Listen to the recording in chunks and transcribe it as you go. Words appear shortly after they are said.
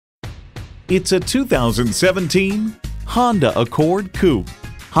It's a 2017 Honda Accord Coupe.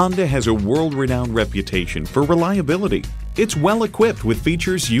 Honda has a world-renowned reputation for reliability. It's well equipped with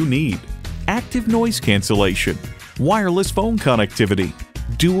features you need: active noise cancellation, wireless phone connectivity,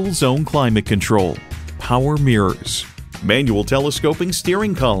 dual zone climate control, power mirrors, manual telescoping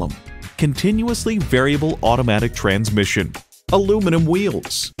steering column, continuously variable automatic transmission, aluminum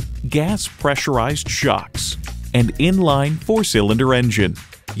wheels, gas pressurized shocks, and inline 4-cylinder engine.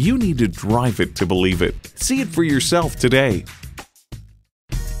 You need to drive it to believe it. See it for yourself today.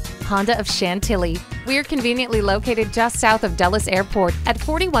 Honda of Chantilly. We're conveniently located just south of Dulles Airport at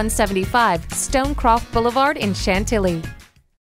 4175 Stonecroft Boulevard in Chantilly.